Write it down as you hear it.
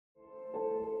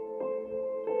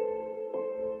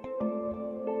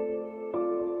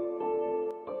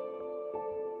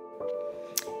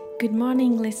Good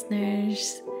morning,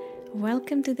 listeners.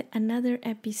 Welcome to another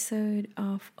episode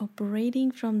of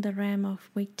Operating from the Realm of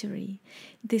Victory.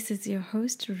 This is your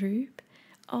host, Roop,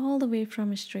 all the way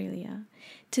from Australia.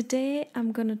 Today,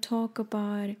 I'm going to talk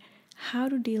about how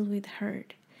to deal with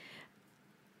hurt.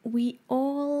 We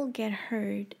all get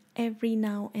hurt every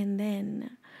now and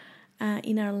then.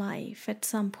 In our life at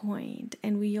some point,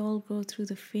 and we all go through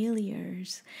the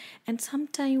failures, and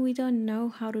sometimes we don't know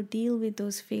how to deal with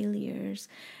those failures,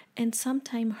 and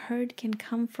sometimes hurt can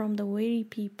come from the very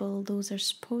people those are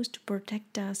supposed to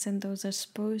protect us and those are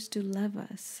supposed to love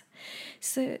us.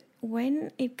 So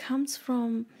when it comes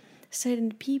from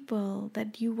certain people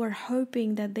that you were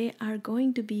hoping that they are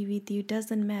going to be with you,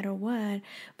 doesn't matter what,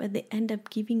 but they end up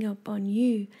giving up on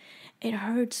you, it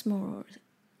hurts more.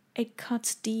 It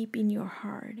cuts deep in your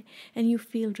heart, and you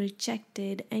feel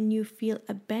rejected, and you feel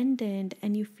abandoned,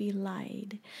 and you feel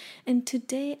lied. And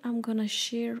today I'm going to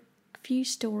share a few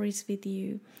stories with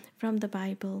you from the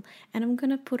Bible, and I'm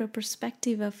going to put a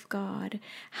perspective of God,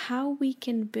 how we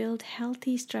can build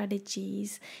healthy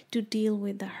strategies to deal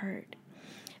with the hurt.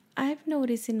 I've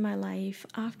noticed in my life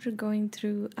after going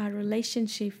through a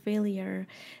relationship failure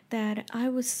that I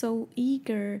was so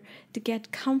eager to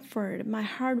get comfort. My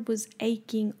heart was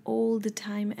aching all the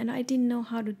time and I didn't know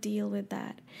how to deal with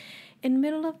that. In the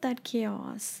middle of that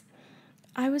chaos,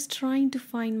 I was trying to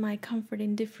find my comfort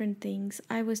in different things.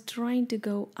 I was trying to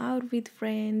go out with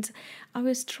friends. I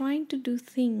was trying to do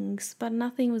things, but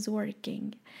nothing was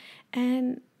working.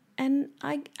 And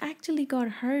I actually got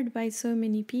hurt by so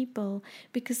many people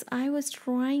because I was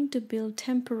trying to build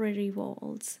temporary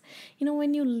walls. You know,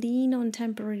 when you lean on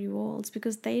temporary walls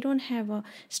because they don't have a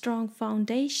strong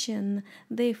foundation,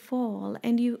 they fall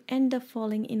and you end up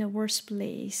falling in a worse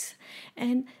place.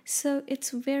 And so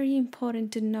it's very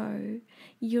important to know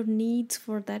your needs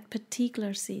for that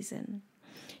particular season.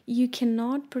 You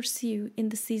cannot pursue in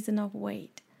the season of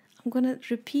wait. I'm going to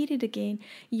repeat it again.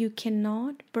 You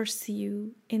cannot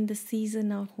pursue in the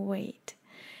season of wait.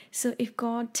 So if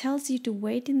God tells you to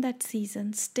wait in that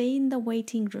season, stay in the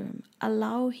waiting room.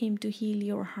 Allow Him to heal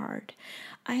your heart.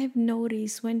 I have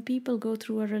noticed when people go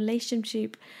through a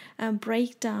relationship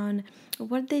breakdown,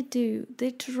 what they do, they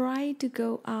try to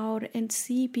go out and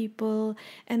see people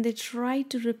and they try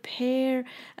to repair,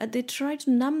 they try to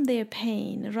numb their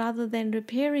pain rather than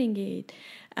repairing it.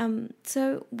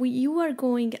 You are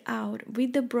going out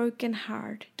with a broken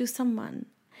heart to someone.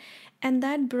 And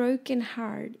that broken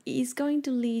heart is going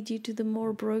to lead you to the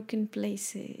more broken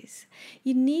places.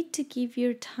 You need to give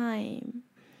your time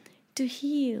to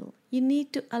heal. You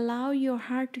need to allow your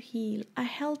heart to heal. A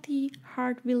healthy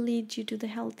heart will lead you to the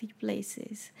healthy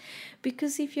places.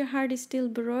 Because if your heart is still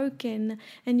broken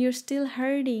and you're still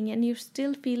hurting and you're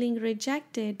still feeling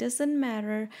rejected, doesn't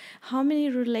matter how many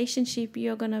relationships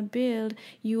you're going to build,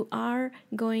 you are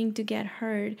going to get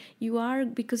hurt.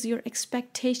 Because your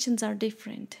expectations are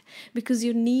different. Because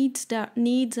your needs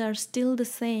are still the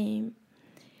same.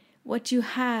 What you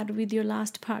had with your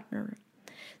last partner.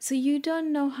 So you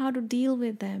don't know how to deal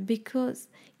with them because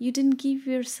you didn't give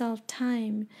yourself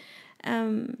time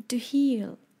to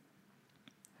heal.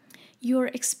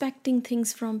 You're expecting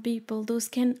things from people. Those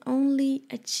can only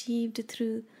achieved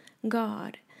through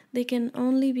God. They can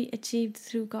only be achieved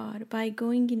through God by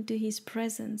going into His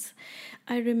presence.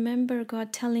 I remember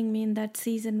God telling me in that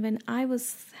season when I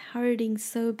was hurting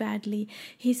so badly,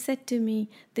 He said to me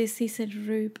this, He said,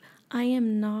 Roop, I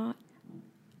am not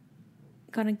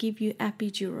gonna give you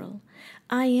epidural.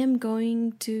 I am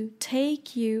going to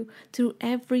take you through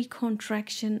every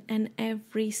contraction and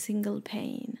every single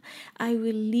pain. I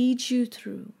will lead you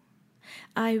through.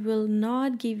 I will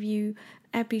not give you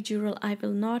epidural. I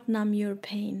will not numb your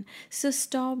pain. So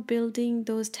stop building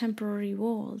those temporary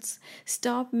walls.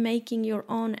 Stop making your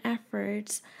own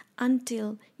efforts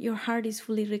until your heart is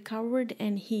fully recovered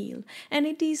and healed. And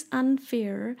it is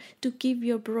unfair to give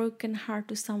your broken heart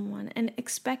to someone and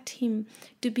expect him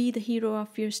to be the hero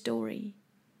of your story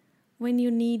when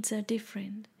your needs are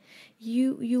different.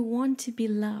 You want to be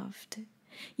loved.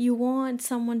 You want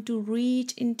someone to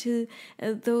reach into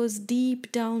those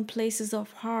deep down places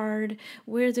of heart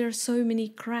where there are so many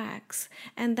cracks,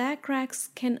 and that cracks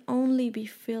can only be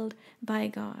filled by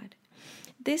God.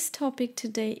 This topic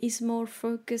today is more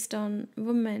focused on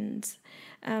women's,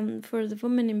 for the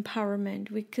women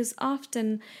empowerment, because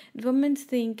often women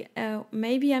think,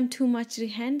 maybe I'm too much to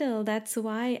handle. That's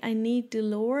why I need to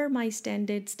lower my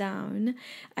standards down.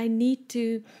 I need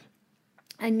to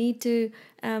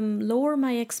lower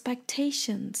my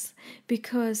expectations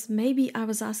because maybe I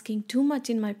was asking too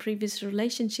much in my previous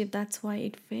relationship. That's why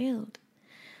it failed.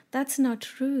 That's not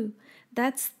true.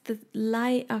 That's the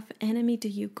lie of enemy to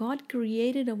you. God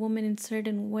created a woman in a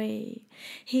certain way.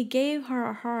 He gave her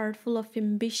a heart full of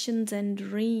ambitions and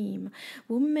dream.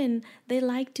 Women, they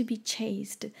like to be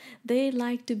chased. They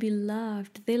like to be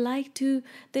loved. They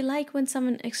like when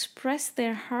someone express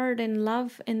their heart and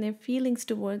love and their feelings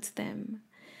towards them.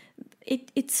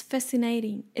 It's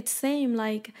fascinating. It's same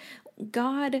like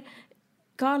God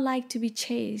liked to be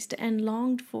chased and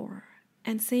longed for,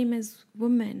 and same as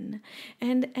women.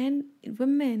 And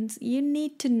women, you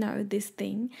need to know this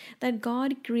thing, that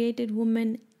God created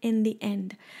woman in the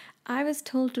end. I was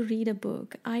told to read a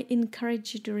book. I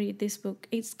encourage you to read this book.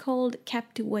 It's called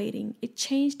Captivating. It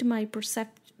changed my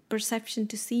perception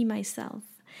to see myself.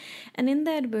 And in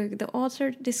that book, the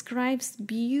author describes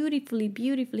beautifully.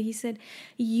 He said,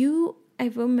 you a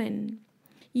woman,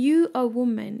 you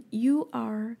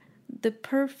are the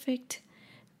perfect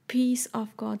piece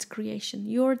of God's creation.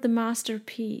 You're the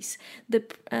masterpiece. The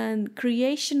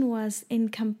creation was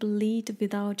incomplete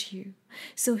without you.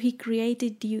 So he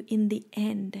created you in the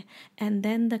end, and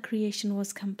then the creation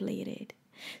was completed.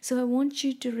 So I want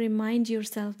you to remind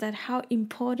yourself that how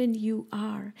important you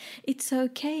are. It's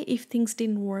okay if things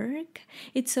didn't work.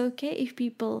 It's okay if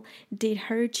people did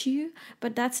hurt you,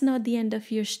 but that's not the end of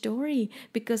your story,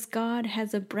 because God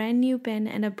has a brand new pen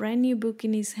and a brand new book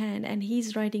in his hand, and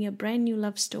he's writing a brand new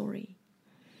love story.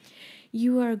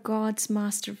 You are God's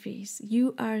masterpiece.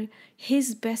 You are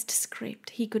his best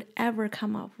script he could ever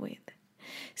come up with.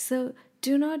 So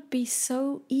do not be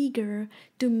so eager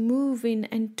to move in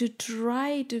and to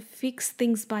try to fix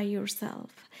things by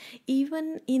yourself.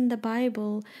 Even in the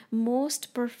Bible,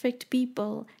 most perfect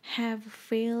people have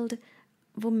failed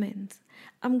women.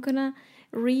 I'm gonna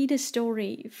read a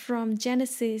story from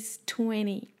Genesis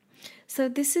 20. So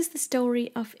this is the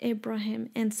story of Abraham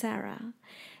and Sarah.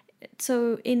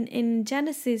 So in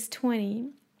Genesis 20,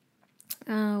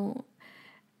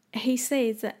 he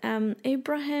says,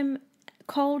 Abraham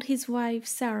called his wife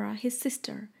Sarah his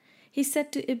sister. He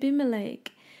said to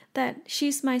Abimelech that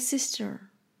she's my sister.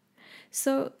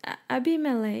 So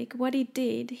Abimelech, what he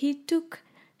did, he took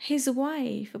his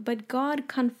wife, but God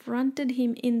confronted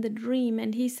him in the dream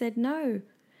and he said, no,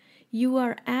 you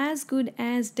are as good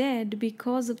as dead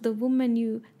because of the woman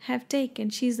you have taken.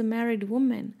 She's a married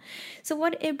woman. So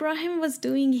what Abraham was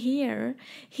doing here,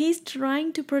 he's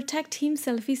trying to protect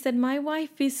himself. He said, my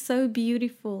wife is so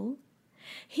beautiful.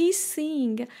 He's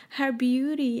seeing her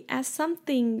beauty as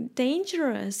something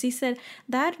dangerous. He said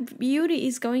that beauty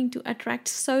is going to attract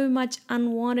so much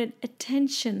unwanted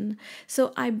attention.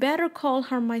 So I better call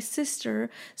her my sister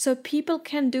so people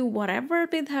can do whatever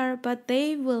with her, but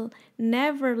they will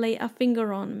never lay a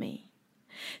finger on me.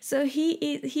 So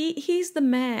he's the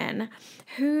man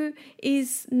who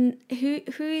is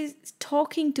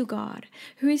talking to God,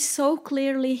 who is so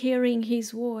clearly hearing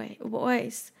his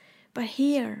voice. But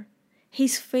here,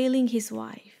 he's failing his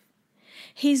wife.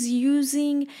 He's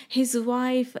using his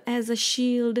wife as a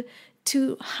shield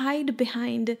to hide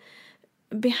behind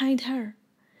her.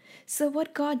 So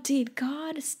what God did,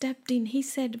 God stepped in. He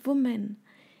said, woman,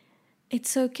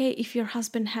 it's okay if your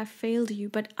husband have failed you,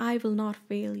 but I will not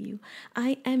fail you.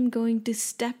 I am going to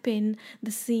step in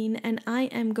the scene and I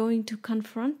am going to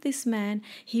confront this man.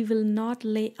 He will not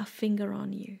lay a finger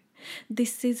on you.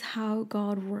 This is how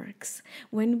God works.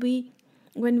 When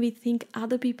we think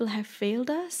other people have failed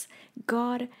us,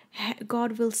 God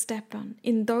will step on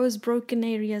in those broken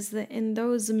areas, in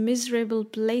those miserable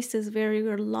places where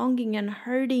you're longing and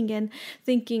hurting and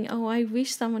thinking, oh, I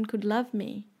wish someone could love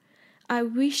me. I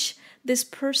wish this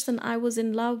person I was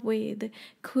in love with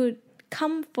could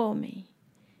come for me.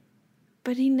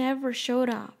 But he never showed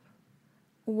up.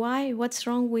 Why? What's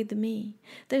wrong with me?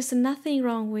 There's nothing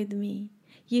wrong with me.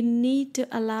 You need to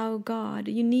allow God.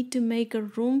 You need to make a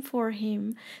room for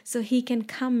him so he can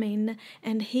come in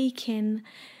and he can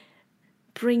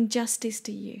bring justice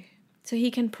to you. So he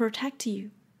can protect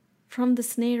you from the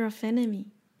snare of enemy.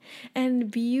 And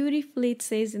beautifully it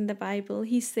says in the Bible,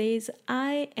 he says,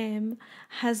 I am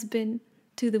husband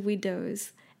to the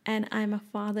widows and I'm a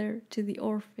father to the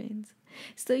orphans.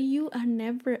 So you are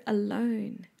never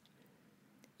alone.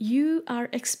 You are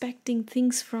expecting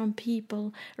things from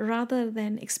people rather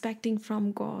than expecting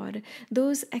from God.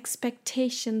 Those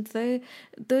expectations,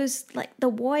 those like the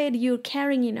void you're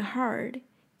carrying in your heart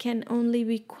can only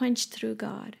be quenched through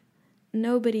God.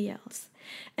 Nobody else.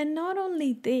 And not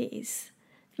only this,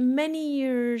 many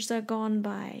years are gone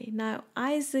by. Now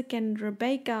Isaac and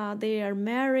Rebekah, they are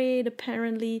married.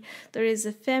 Apparently there is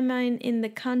a famine in the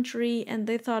country and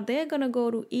they thought they're going to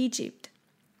go to Egypt.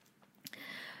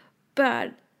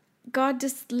 But God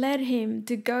just led him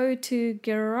to go to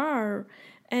Gerar,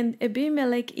 and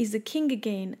Abimelech is a king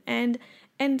again. And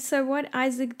so what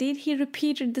Isaac did, he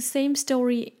repeated the same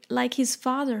story like his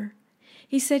father.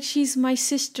 He said, she's my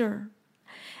sister.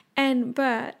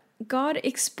 But God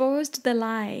exposed the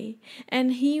lie,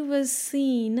 and he was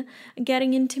seen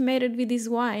getting intimated with his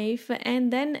wife,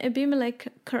 and then Abimelech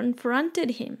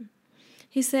confronted him.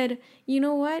 He said, you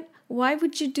know what? Why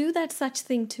would you do that such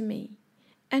thing to me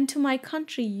and to my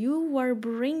country? You were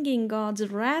bringing God's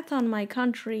wrath on my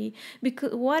country,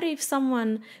 because what if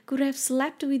someone could have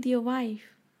slept with your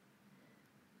wife?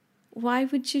 Why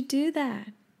would you do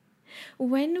that?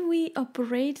 When we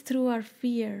operate through our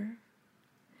fear,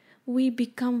 we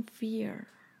become fear.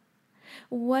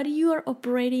 What you are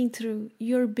operating through,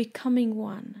 you're becoming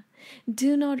one.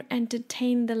 Do not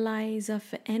entertain the lies of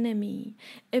the enemy.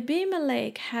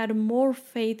 Abimelech had more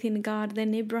faith in God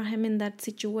than Abraham in that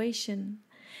situation.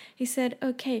 He said,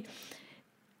 okay,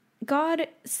 God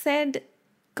showed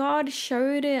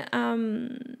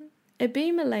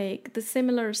Abimelech the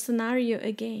similar scenario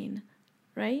again,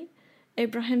 right?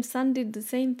 Abraham's son did the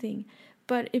same thing,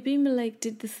 but Abimelech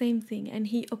did the same thing, and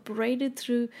he operated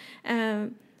through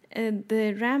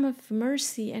the ram of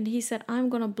mercy, and he said, I'm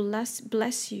going to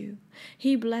bless you.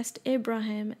 He blessed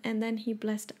Abraham, and then he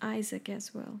blessed Isaac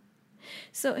as well.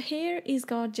 So here is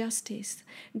God's justice.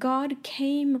 God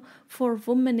came for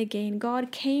woman again.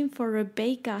 God came for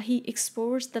Rebekah. He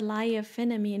exposed the lie of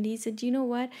enemy, and he said, you know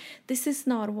what? This is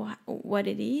not what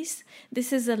it is.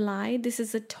 This is a lie. This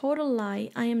is a total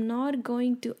lie. I am not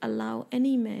going to allow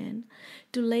any man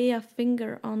to lay a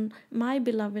finger on my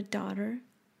beloved daughter.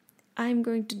 I'm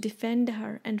going to defend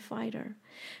her and fight her.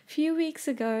 A few weeks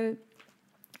ago,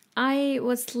 I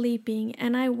was sleeping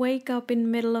and I wake up in the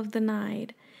middle of the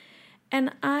night,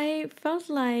 and I felt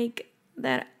like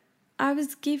that I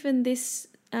was given this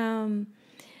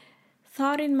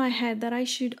thought in my head that I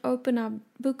should open up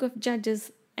Book of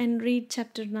Judges and read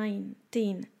chapter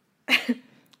 19.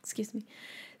 Excuse me.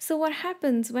 So what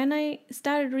happens when I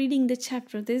started reading the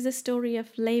chapter, there's a story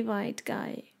of Levite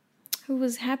guy who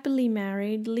was happily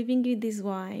married, living with his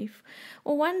wife.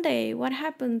 Well, one day, what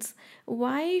happens?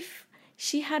 Wife,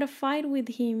 she had a fight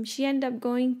with him. She ended up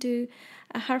going to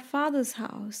her father's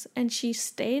house, and she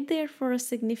stayed there for a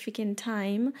significant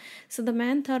time. So the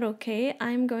man thought, okay,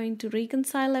 I'm going to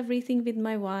reconcile everything with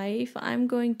my wife. I'm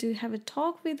going to have a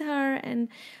talk with her, and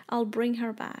I'll bring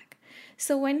her back.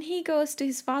 So when he goes to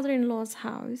his father-in-law's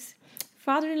house,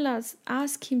 father-in-law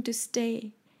asked him to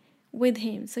stay with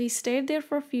him. So he stayed there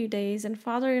for a few days, and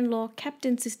father-in-law kept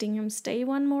insisting him, stay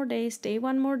one more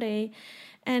day.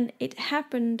 And it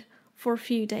happened for a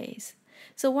few days.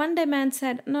 So one day man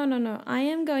said, no, I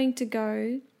am going to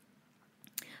go.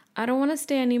 I don't want to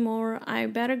stay anymore. I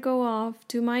better go off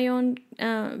to my own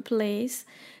place.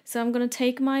 So I'm going to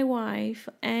take my wife,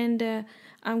 and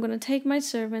I'm going to take my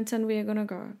servants, and we are going to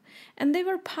go. And they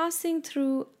were passing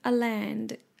through a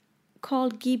land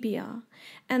called Gibeah,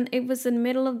 and it was in the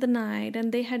middle of the night,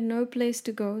 and they had no place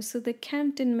to go, so they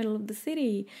camped in the middle of the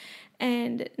city,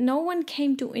 and no one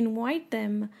came to invite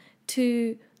them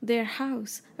to their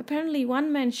house. Apparently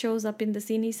one man shows up in the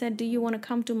scene. He said, do you want to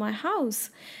come to my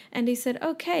house? And he said,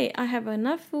 okay, I have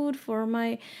enough food for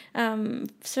my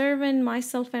servant,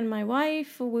 myself and my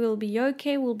wife. We'll be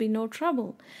okay, will be no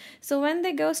trouble. So when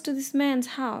they goes to this man's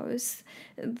house,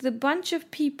 the bunch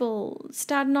of people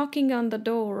start knocking on the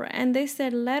door, and they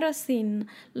said, let us in,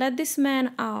 let this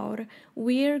man out,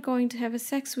 we're going to have a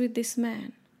sex with this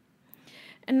man.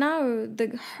 And now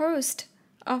the host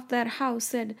of that house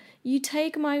said, you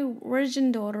take my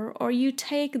virgin daughter, or you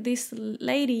take this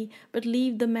lady, but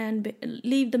leave the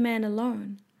man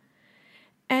alone.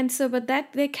 And so, but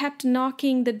that they kept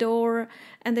knocking the door,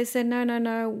 and they said,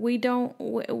 no, we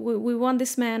want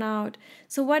this man out.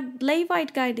 So what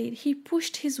Levite guy did, he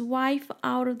pushed his wife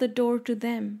out of the door to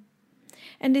them.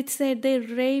 And it said they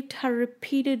raped her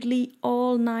repeatedly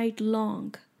all night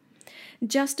long.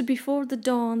 Just before the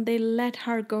dawn, they let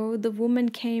her go. The woman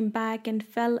came back and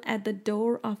fell at the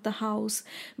door of the house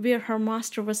where her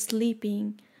master was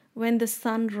sleeping. When the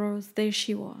sun rose, there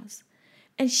she was.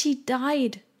 And she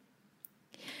died.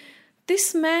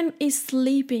 This man is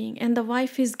sleeping, and the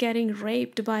wife is getting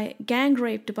gang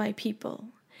raped by people.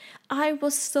 I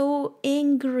was so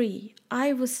angry.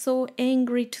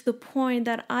 To the point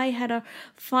that I had a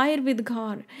fight with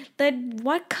God. That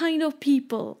what kind of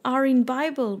people are in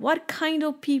Bible? What kind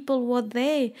of people were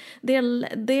they?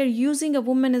 They're using a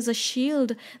woman as a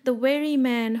shield. The very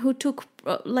man who took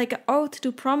like an oath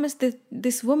to promise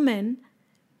this woman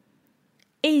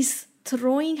is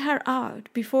throwing her out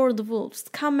before the wolves.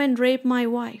 Come and rape my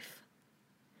wife.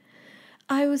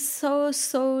 I was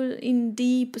so in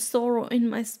deep sorrow in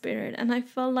my spirit, and I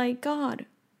felt like, God,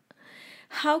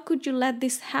 How could you let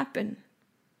this happen?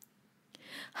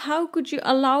 How could you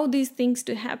allow these things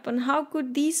to happen? How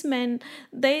could these men,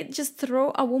 they just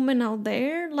throw a woman out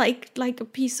there like a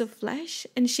piece of flesh,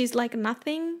 and she's like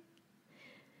nothing?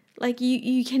 Like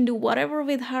you can do whatever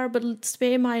with her, but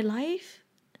spare my life?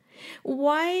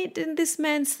 Why didn't this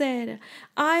man said,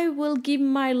 I will give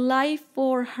my life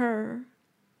for her,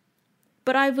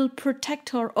 but I will protect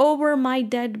her over my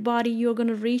dead body? You're going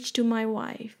to reach to my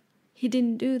wife. He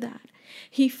didn't do that.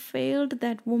 He failed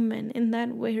that woman in that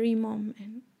very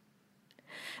moment.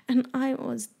 And I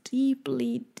was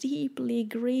deeply, deeply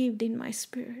grieved in my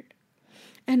spirit.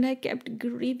 And I kept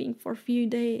grieving for a few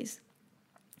days.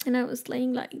 And I was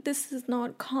saying, like, this is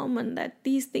not common, that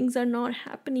these things are not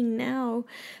happening now.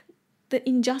 The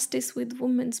injustice with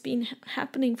women's been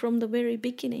happening from the very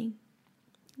beginning.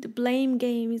 The blame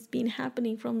game has been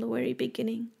happening from the very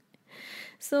beginning.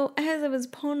 So as I was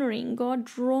pondering, God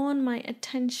drawn my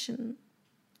attention.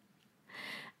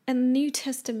 In the New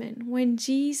Testament, when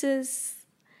Jesus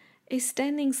is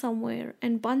standing somewhere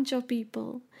and bunch of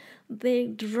people, they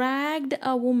dragged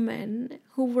a woman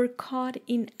who were caught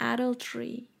in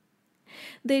adultery.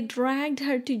 They dragged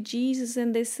her to Jesus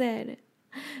and they said,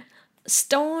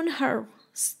 stone her,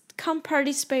 come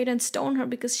participate and stone her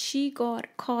because she got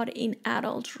caught in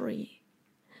adultery.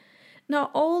 Now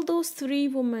all those three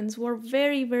women were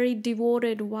very, very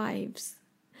devoted wives.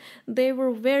 They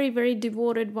were very, very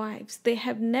devoted wives. They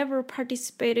have never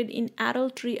participated in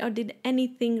adultery or did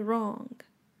anything wrong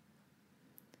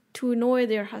to annoy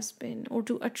their husband or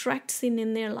to attract sin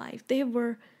in their life. They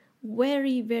were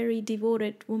very, very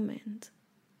devoted women.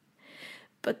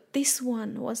 But this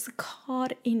one was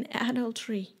caught in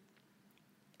adultery.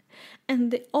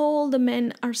 And all the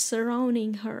men are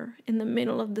surrounding her in the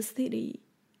middle of the city.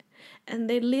 And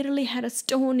they literally had a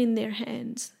stone in their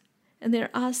hands. And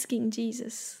they're asking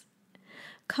Jesus,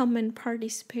 come and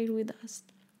participate with us.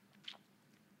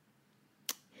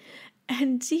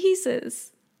 And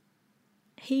Jesus,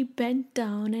 he bent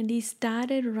down and he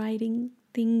started writing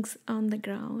things on the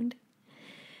ground.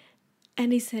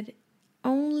 And he said,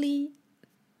 only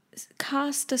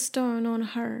cast a stone on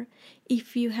her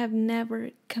if you have never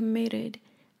committed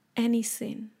any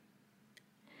sin.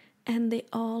 And they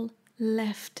all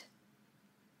left.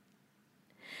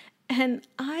 And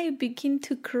I began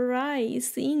to cry,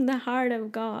 seeing the heart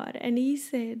of God. And he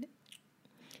said,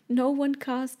 no one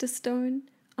cast a stone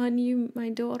on you, my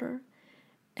daughter.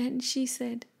 And she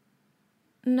said,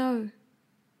 no.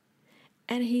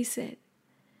 And he said,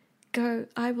 go,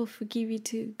 I will forgive you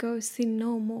too. Go sin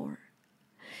no more.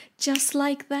 Just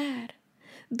like that.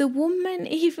 The woman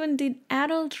even did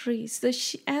adultery. So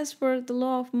as per the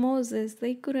law of Moses,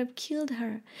 they could have killed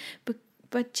her.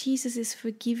 But Jesus is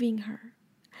forgiving her.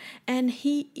 And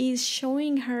he is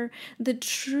showing her the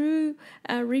true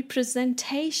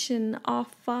representation of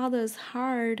Father's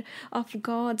heart, of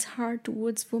God's heart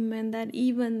towards women, that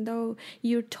even though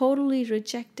you're totally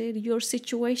rejected, your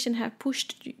situation have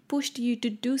pushed you to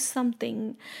do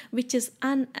something which is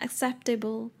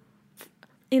unacceptable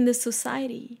in the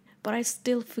society, but I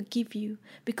still forgive you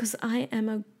because I am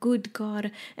a good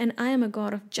God and I am a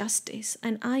God of justice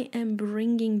and I am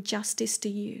bringing justice to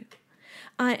you.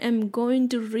 I am going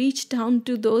to reach down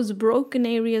to those broken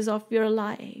areas of your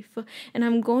life and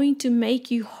I'm going to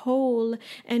make you whole,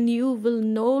 and you will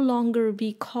no longer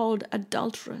be called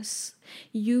adulteress.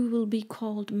 You will be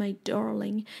called my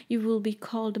darling. You will be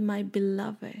called my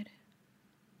beloved.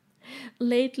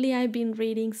 Lately, I've been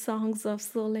reading Songs of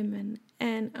Solomon,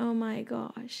 and oh my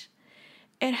gosh,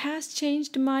 it has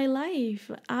changed my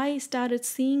life. I started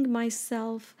seeing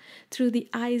myself through the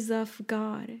eyes of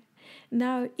God.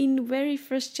 Now, in very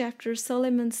first chapter,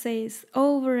 Solomon says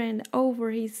over and over,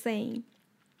 he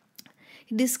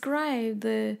described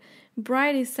the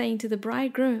bride is saying to the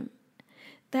bridegroom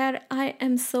that I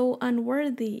am so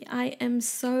unworthy. I am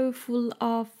so full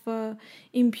of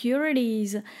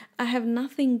impurities. I have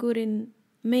nothing good in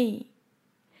me.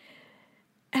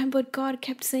 But God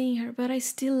kept saying her, but I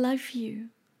still love you.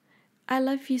 I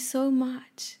love you so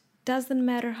much. Doesn't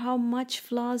matter how much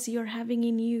flaws you're having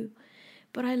in you.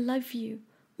 But I love you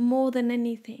more than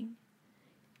anything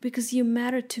because you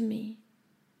matter to me.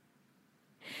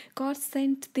 God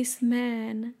sent this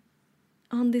man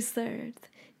on this earth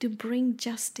to bring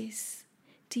justice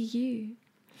to you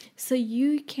so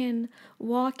you can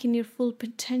walk in your full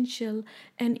potential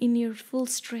and in your full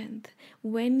strength.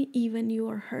 When even you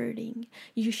are hurting,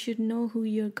 you should know who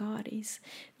your God is.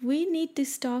 We need to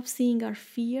stop seeing our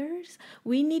fears.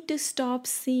 We need to stop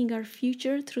seeing our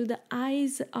future through the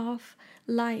eyes of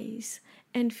lies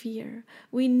and fear.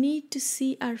 We need to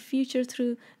see our future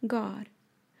through God.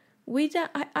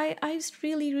 I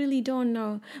really don't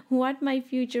know what my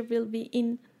future will be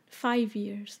in 5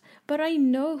 years. But I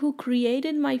know who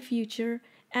created my future,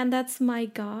 and that's my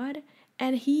God.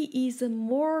 And He is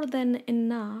more than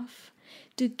enough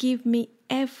to give me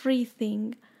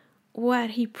everything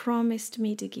what He promised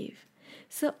me to give.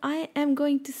 So I am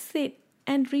going to sit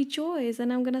and rejoice,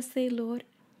 and I'm going to say, Lord,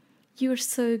 you're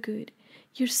so good.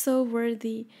 You're so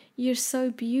worthy. You're so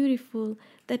beautiful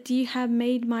that you have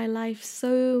made my life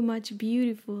so much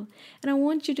beautiful. And I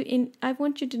want you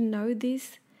to know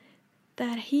this,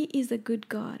 that He is a good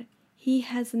God. He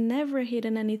has never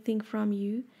hidden anything from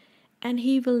you, and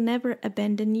He will never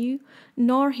abandon you,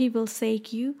 nor He will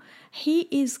forsake you. He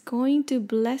is going to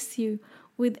bless you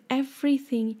with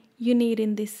everything you need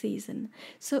in this season.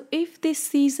 So if this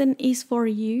season is for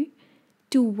you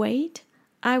to wait,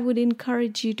 I would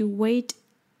encourage you to wait.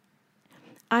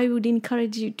 I would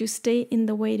encourage you to stay in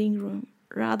the waiting room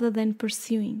rather than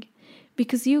pursuing,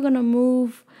 because you're going to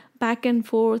move back and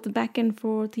forth, back and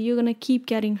forth. You're going to keep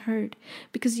getting hurt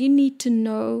because you need to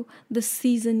know the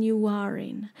season you are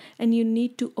in, and you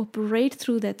need to operate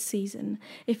through that season.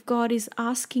 If God is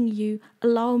asking you,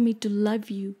 allow me to love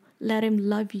you, let Him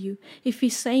love you. If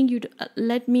He's saying you to,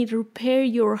 let me repair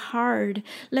your heart,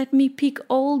 let me pick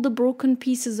all the broken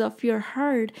pieces of your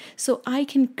heart so I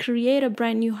can create a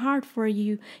brand new heart for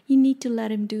you, you need to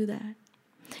let Him do that.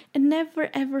 And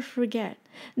never ever forget,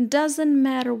 doesn't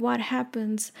matter what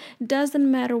happens,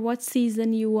 doesn't matter what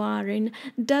season you are in,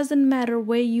 doesn't matter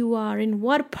where you are in,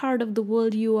 what part of the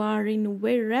world you are in,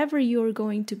 wherever you're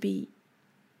going to be,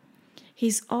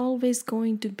 He's always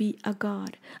going to be a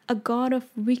God of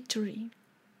victory.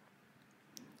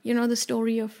 You know the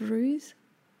story of Ruth?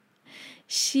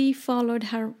 She followed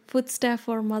her footsteps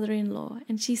for mother-in-law,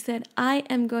 and she said, I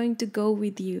am going to go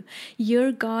with you.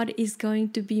 Your God is going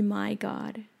to be my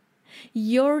God.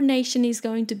 Your nation is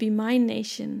going to be my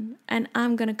nation, and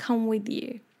I'm going to come with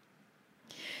you.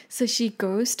 So she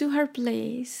goes to her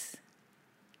place,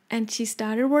 and she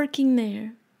started working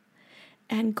there,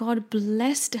 and God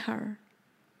blessed her.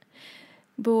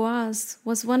 Boaz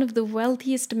was one of the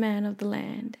wealthiest men of the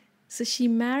land. So she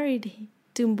married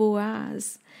to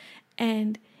Boaz,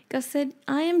 and God said,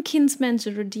 I am kinsman's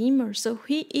redeemer. So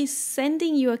He is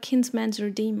sending you a kinsman's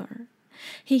redeemer.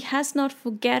 He has not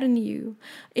forgotten you.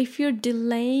 If you're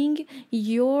delaying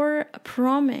your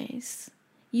promise,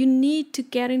 you need to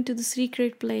get into the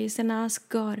secret place and ask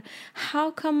God, how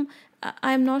come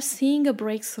I'm not seeing a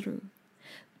breakthrough?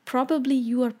 Probably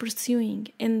you are pursuing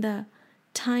in the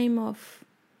time of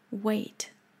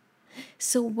wait.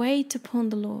 So wait upon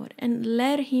the Lord and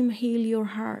let Him heal your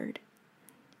heart.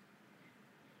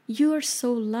 You are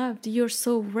so loved. You're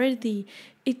so worthy.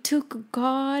 It took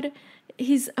God,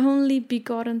 His only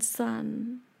begotten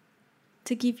Son,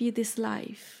 to give you this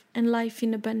life and life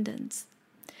in abundance.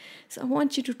 So I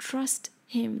want you to trust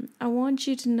Him. I want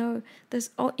you to know that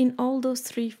in all those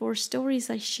 3-4 stories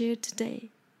I shared today,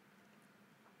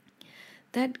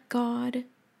 that God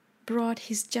brought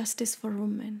His justice for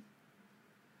women.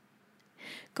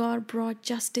 God brought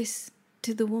justice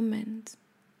to the women,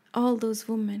 all those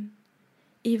women,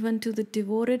 even to the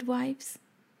devoted wives,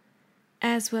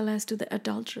 as well as to the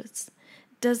adulteress.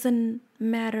 Doesn't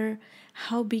matter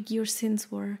how big your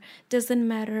sins were, doesn't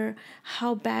matter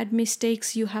how bad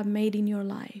mistakes you have made in your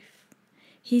life.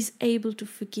 He's able to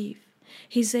forgive.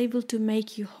 He's able to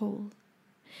make you whole.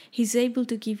 He's able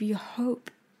to give you hope.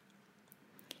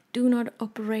 Do not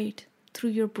operate through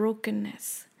your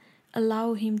brokenness.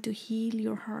 Allow Him to heal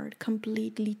your heart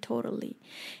completely, totally.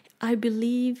 I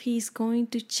believe He's going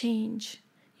to change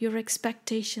your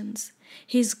expectations.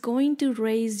 He's going to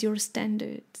raise your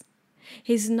standards.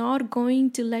 He's not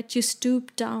going to let you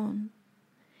stoop down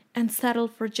and settle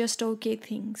for just okay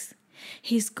things.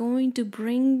 He's going to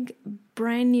bring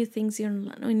brand new things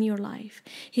in your life.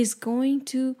 He's going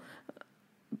to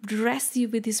dress you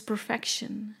with His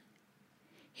perfection.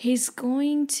 He's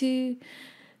going to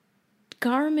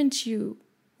garment you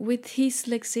with His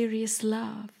luxurious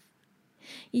love.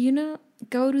 You know,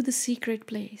 go to the secret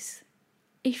place.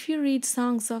 If you read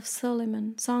Songs of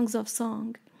Solomon, Songs of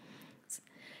Song,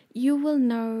 you will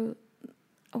know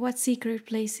what secret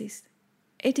place is.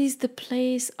 It is the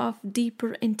place of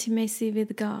deeper intimacy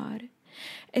with God.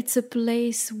 It's a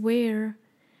place where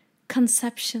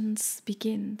conceptions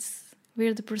begins,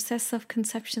 where the process of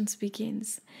conceptions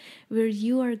begins, where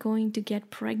you are going to get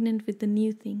pregnant with the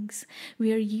new things,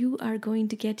 where you are going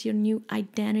to get your new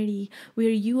identity, where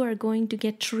you are going to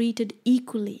get treated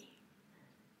equally.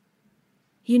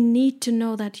 You need to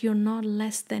know that you're not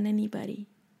less than anybody.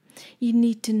 You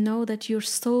need to know that you're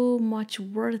so much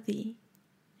worthy.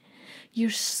 You're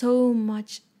so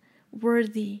much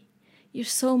worthy You're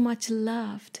so much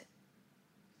loved.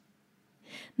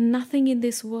 Nothing in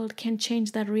this world can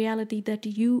change that reality that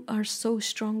you are so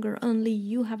stronger. Only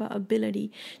you have an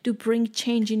ability to bring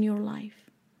change in your life.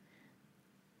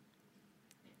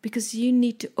 Because you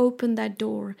need to open that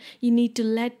door. You need to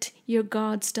let your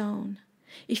guards down.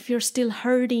 If you're still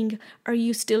hurting, are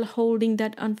you still holding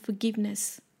that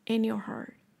unforgiveness in your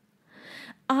heart?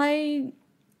 I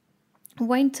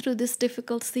went through this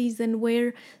difficult season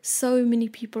where so many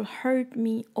people hurt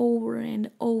me over and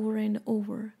over and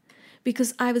over.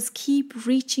 Because I was keep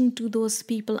reaching to those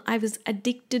people. I was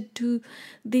addicted to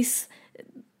this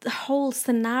whole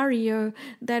scenario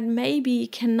that maybe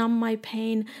it can numb my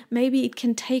pain, maybe it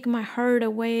can take my hurt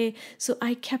away. So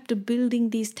I kept building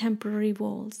these temporary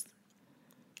walls,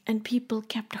 and people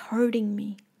kept hurting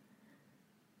me,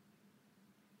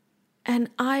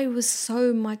 and I was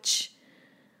so much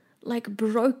like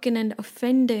broken and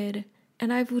offended.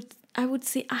 And I would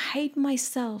say I hate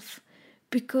myself,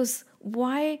 because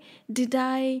why did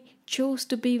I choose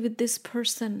to be with this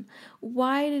person?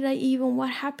 Why did I even, what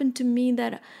happened to me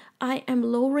that I am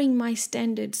lowering my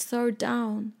standards so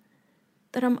down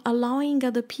that I'm allowing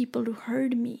other people to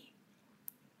hurt me?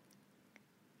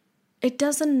 It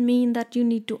doesn't mean that you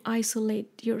need to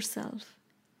isolate yourself.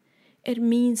 It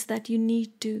means that you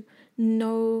need to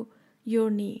know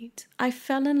your needs. I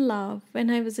fell in love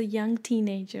when I was a young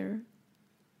teenager.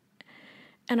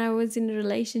 And I was in a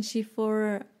relationship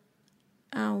for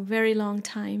a very long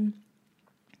time.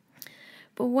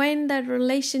 But when that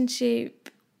relationship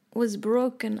was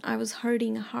broken, I was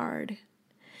hurting hard.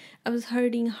 I was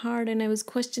hurting hard, and I was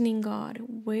questioning God.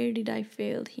 Where did I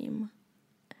fail him?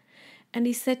 And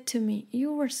he said to me,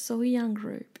 you were so young,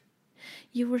 Rup.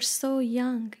 You were so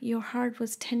young. Your heart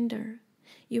was tender.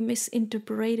 You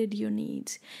misinterpreted your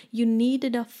needs. You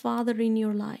needed a father in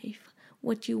your life.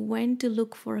 What you went to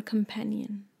look for a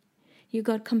companion. You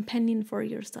got companion for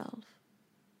yourself.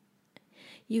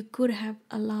 You could have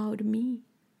allowed me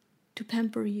to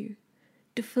pamper you,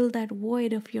 to fill that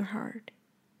void of your heart.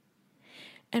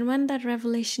 And when that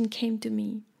revelation came to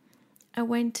me, I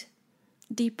went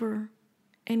deeper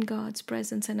in God's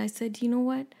presence, and I said, you know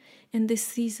what? In this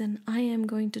season, I am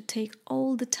going to take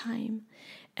all the time,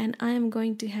 and I am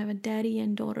going to have a daddy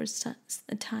and daughter's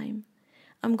time.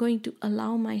 I'm going to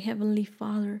allow my Heavenly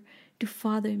Father to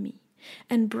father me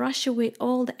and brush away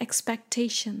all the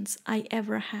expectations I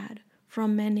ever had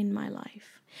from men in my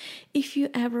life. If you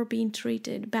ever been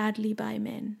treated badly by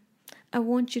men, I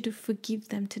want you to forgive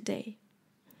them today.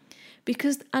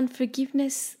 Because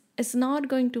unforgiveness is not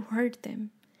going to hurt them.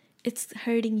 It's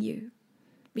hurting you.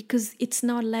 Because it's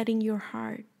not letting your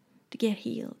heart to get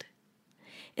healed.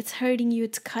 It's hurting you.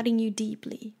 It's cutting you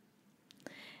deeply.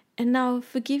 And now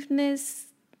forgiveness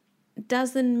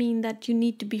doesn't mean that you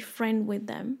need to be friend with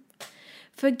them.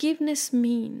 Forgiveness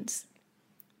means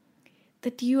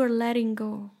that you are letting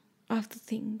go of the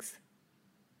things.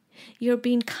 You're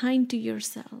being kind to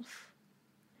yourself.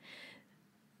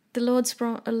 The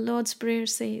Lord's Prayer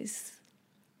says,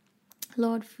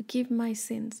 Lord, forgive my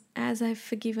sins as I've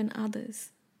forgiven others.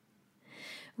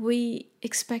 We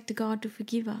expect God to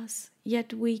forgive us,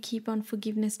 yet we keep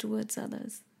unforgiveness towards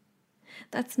others.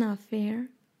 That's not fair.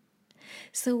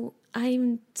 So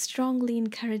I'm strongly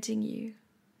encouraging you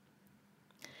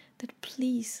that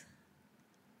please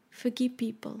forgive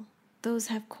people, those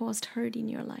have caused hurt in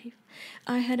your life.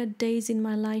 I had days in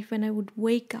my life when I would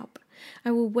wake up.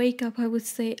 I would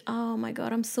say, oh my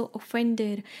God, I'm so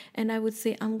offended. And I would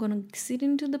say, I'm going to sit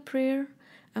into the prayer.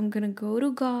 I'm going to go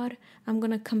to God. I'm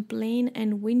going to complain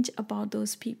and whinge about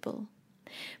those people.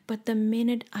 But the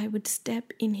minute I would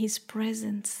step in His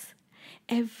presence,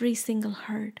 every single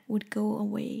hurt would go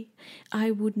away.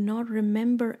 I would not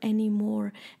remember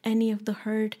anymore any of the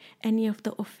hurt, any of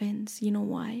the offense. You know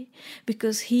why?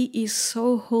 Because He is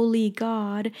so holy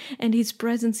God, and His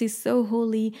presence is so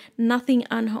holy, nothing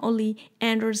unholy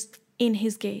enters in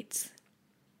His gates.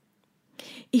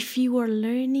 If you are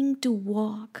learning to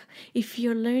walk, if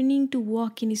you're learning to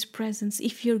walk in His presence,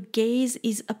 if your gaze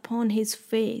is upon His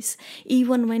face,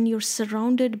 even when you're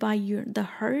surrounded by the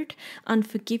hurt,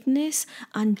 unforgiveness,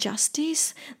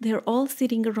 injustice, they're all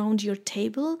sitting around your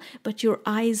table, but your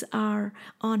eyes are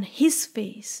on His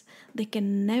face, they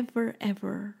can never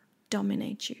ever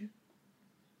dominate you.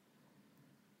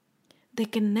 They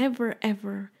can never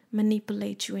ever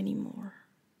manipulate you anymore.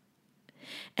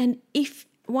 And if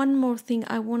one more thing,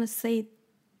 I want to say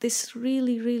this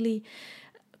really, really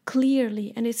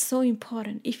clearly, and it's so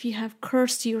important. If you have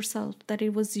cursed yourself that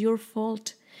it was your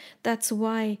fault, that's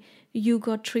why you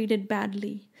got treated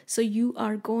badly. So you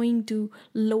are going to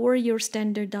lower your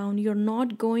standard down. You're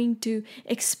not going to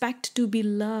expect to be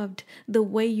loved the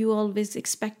way you always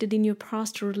expected in your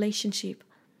past relationship.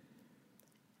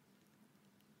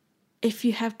 If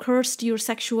you have cursed your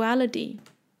sexuality,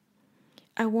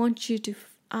 I want you to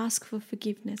ask for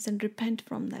forgiveness and repent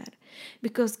from that,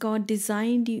 because God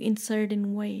designed you in a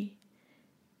certain way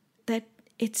that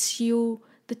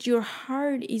that your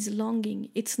heart is longing.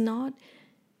 It's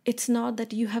not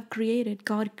that you have created.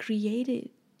 God created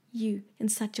you in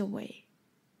such a way.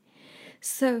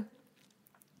 So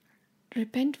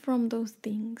repent from those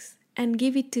things and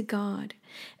give it to God.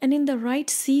 And in the right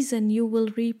season, you will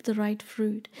reap the right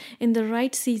fruit. In the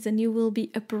right season, you will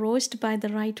be approached by the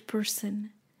right person.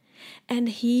 And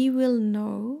he will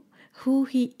know who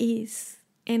he is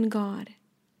in God.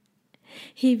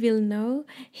 He will know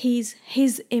he's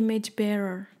his image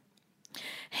bearer.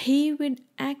 He will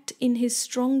act in his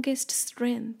strongest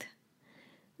strength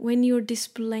when you're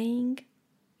displaying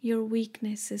your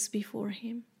weaknesses before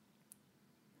him.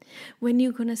 When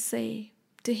you're going to say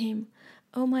to him,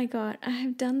 oh my God, I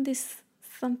have done this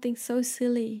something so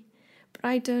silly, but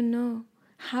I don't know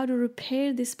how to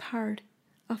repair this part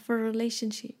of a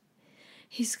relationship.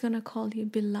 He's going to call you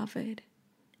beloved.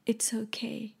 It's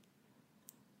okay.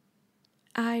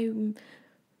 I'm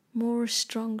more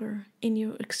stronger in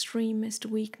your extremest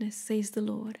weakness, says the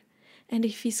Lord. And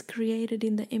if he's created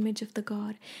in the image of the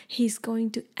God, he's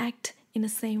going to act in the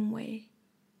same way.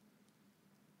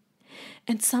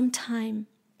 And sometimes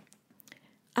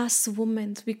us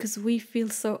women, because we feel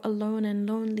so alone and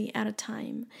lonely at a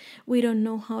time, we don't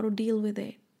know how to deal with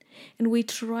it. And we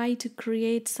try to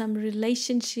create some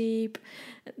relationship,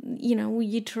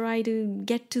 you try to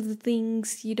get to the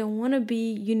things you don't want to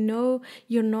be,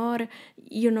 you're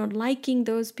not liking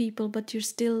those people, but you're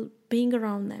still being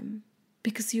around them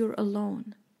because you're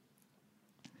alone.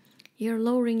 You're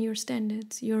lowering your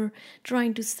standards. You're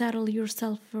trying to settle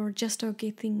yourself for just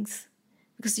okay things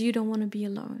because you don't want to be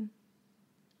alone.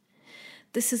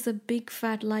 This is a big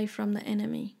fat lie from the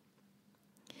enemy.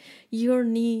 Your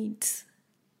needs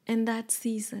in that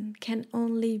season can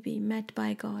only be met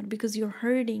by God because you're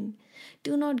hurting.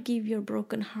 Do not give your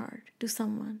broken heart to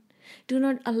someone. Do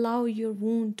not allow your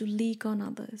wound to leak on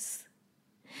others.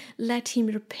 Let him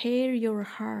repair your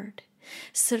heart.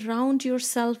 Surround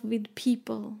yourself with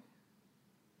people.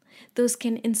 Those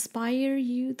can inspire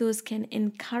you. Those can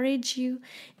encourage you.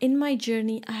 In my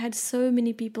journey, I had so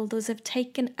many people. Those have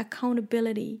taken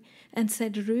accountability and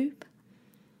said, Roop,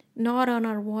 not on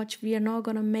our watch. We are not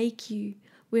going to make you.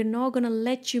 We're not going to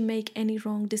let you make any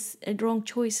wrong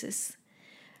choices.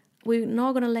 We're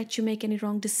not going to let you make any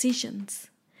wrong decisions.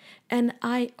 And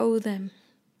I owe them.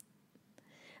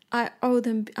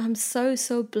 I'm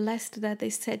so blessed that they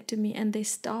said to me and they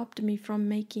stopped me from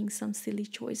making some silly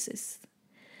choices.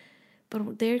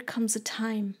 But there comes a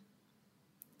time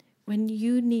when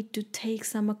you need to take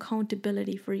some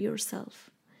accountability for yourself.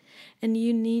 And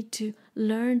you need to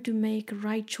learn to make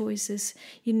right choices.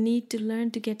 You need to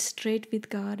learn to get straight with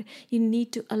God. You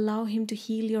need to allow him to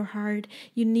heal your heart.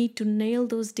 You need to nail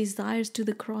those desires to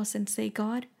the cross and say,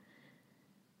 God,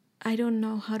 I don't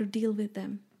know how to deal with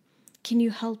them. Can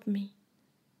you help me?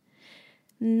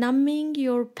 Numbing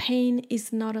your pain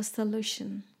is not a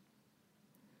solution.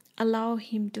 Allow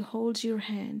him to hold your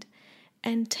hand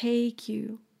and take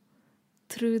you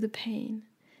through the pain.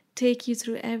 Take you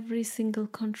through every single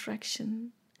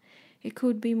contraction. It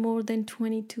could be more than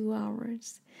 22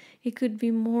 hours. It could be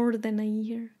more than a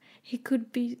year. It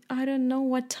could be, I don't know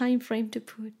what time frame to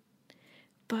put.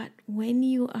 But when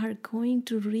you are going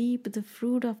to reap the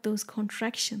fruit of those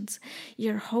contractions,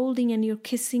 you're holding and you're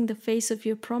kissing the face of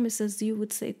your promises, you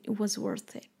would say it was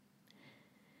worth it.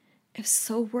 It's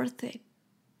so worth it.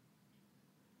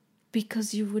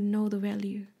 Because you would know the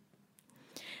value.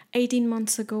 18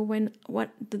 months ago, when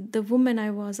the woman I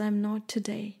was, I'm not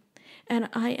today. And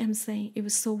I am saying it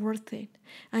was so worth it.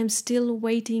 I'm still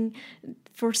waiting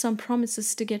for some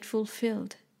promises to get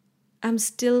fulfilled. I'm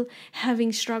still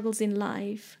having struggles in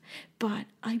life. But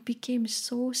I became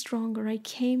so stronger. I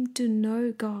came to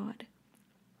know God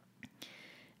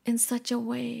in such a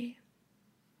way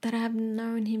that I have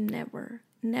known him never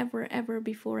ever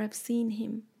before I've seen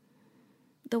him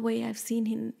the way I've seen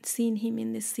him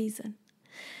in this season.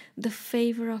 The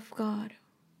favor of God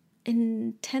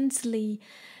intensely,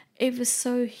 it was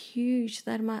so huge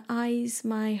that my eyes,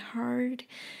 my heart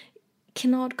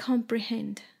cannot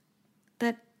comprehend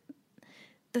that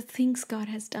the things God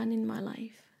has done in my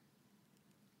life.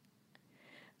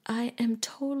 I am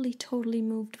totally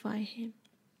moved by him.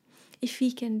 If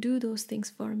he can do those things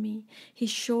for me,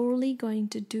 he's surely going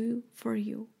to do for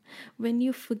you. When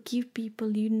you forgive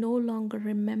people, you no longer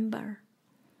remember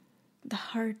the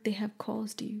hurt they have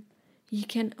caused you. You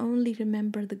can only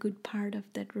remember the good part of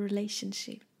that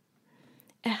relationship,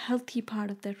 a healthy part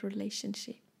of that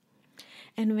relationship.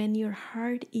 And when your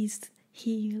heart is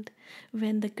healed,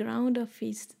 when the ground of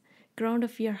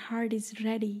your heart is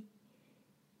ready,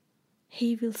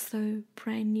 He will sow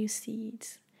brand new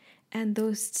seeds. And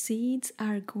those seeds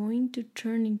are going to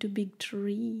turn into big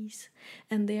trees,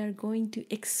 and they are going to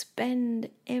expand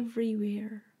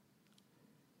everywhere.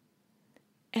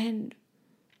 And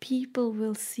people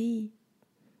will see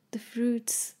the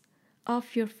fruits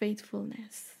of your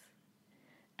faithfulness,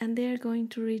 and they are going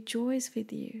to rejoice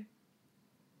with you.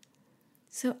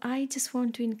 So I just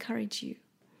want to encourage you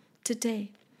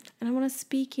today, and I want to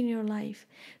speak in your life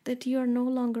that you are no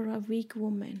longer a weak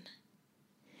woman.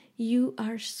 You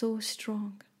are so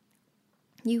strong.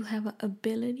 You have an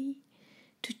ability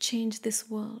to change this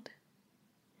world.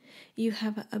 You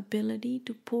have an ability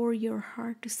to pour your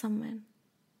heart to someone.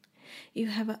 You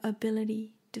have an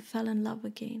ability to fall in love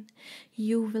again.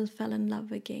 You will fall in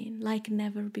love again like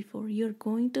never before. You're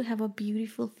going to have a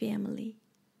beautiful family.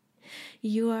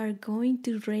 You are going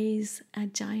to raise a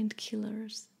giant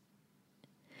killers.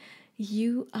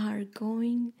 You are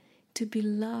going to be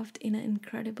loved in an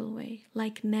incredible way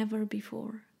like never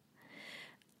before.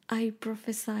 I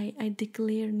prophesy, I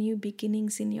declare new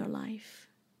beginnings in your life.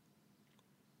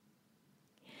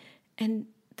 And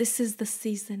this is the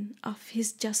season of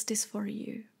His justice for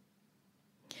you.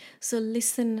 So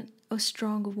listen, O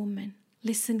strong woman.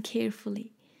 Listen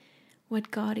carefully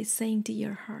what God is saying to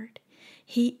your heart.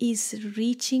 He is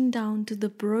reaching down to the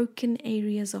broken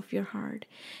areas of your heart,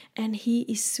 and He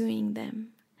is sewing them.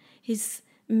 He's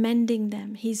mending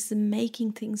them. He's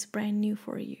making things brand new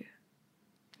for you.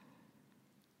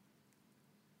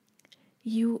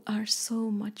 You are so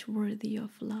much worthy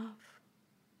of love.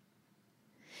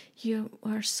 You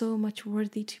are so much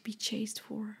worthy to be chased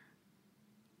for.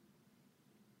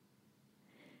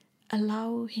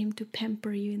 Allow Him to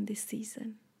pamper you in this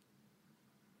season.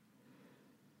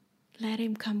 Let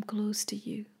Him come close to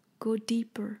you. Go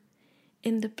deeper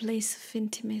in the place of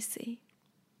intimacy.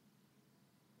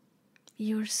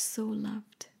 You're so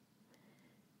loved.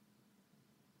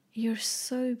 You're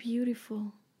so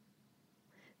beautiful.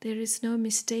 There is no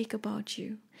mistake about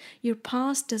you. Your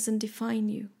past doesn't define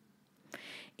you.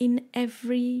 In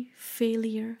every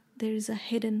failure, there is a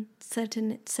hidden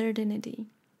certainty.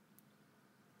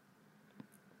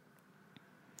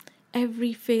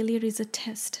 Every failure is a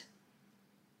test.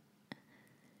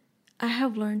 I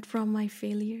have learned from my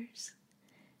failures,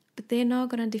 but they're not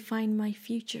going to define my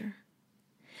future.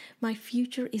 My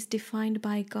future is defined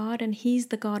by God, and He's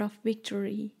the God of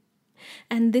victory.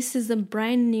 And this is a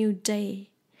brand new day.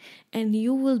 And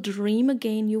you will dream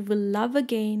again, you will love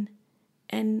again,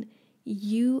 and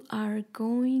you are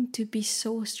going to be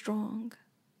so strong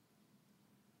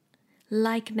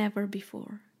like never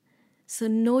before. So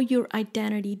know your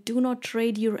identity. Do not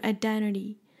trade your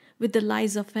identity with the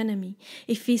lies of enemy.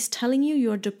 If he's telling you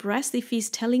you're depressed, if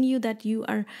he's telling you that you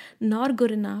are not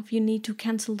good enough, you need to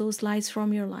cancel those lies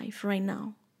from your life right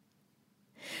now.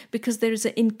 Because there is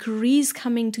an increase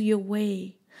coming to your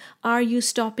way. Are you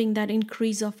stopping that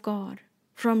increase of God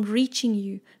from reaching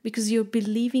you because you're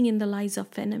believing in the lies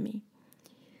of enemy?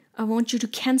 I want you to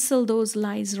cancel those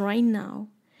lies right now,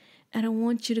 and I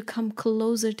want you to come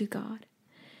closer to God.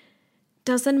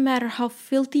 Doesn't matter how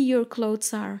filthy your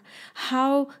clothes are,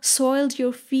 how soiled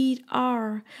your feet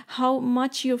are, how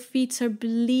much your feet are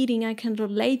bleeding, I can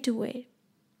relate to it.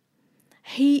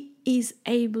 He is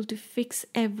able to fix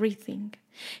everything.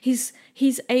 He's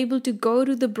able to go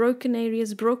to the broken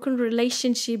areas, broken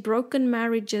relationship, broken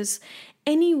marriages,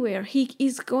 anywhere. He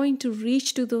is going to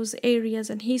reach to those areas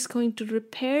and He's going to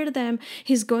repair them.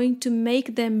 He's going to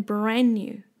make them brand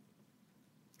new.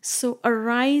 So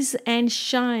arise and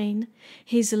shine.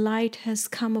 His light has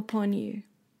come upon you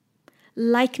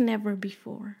like never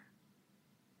before.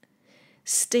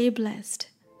 Stay blessed.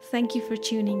 Thank you for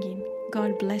tuning in.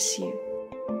 God bless you.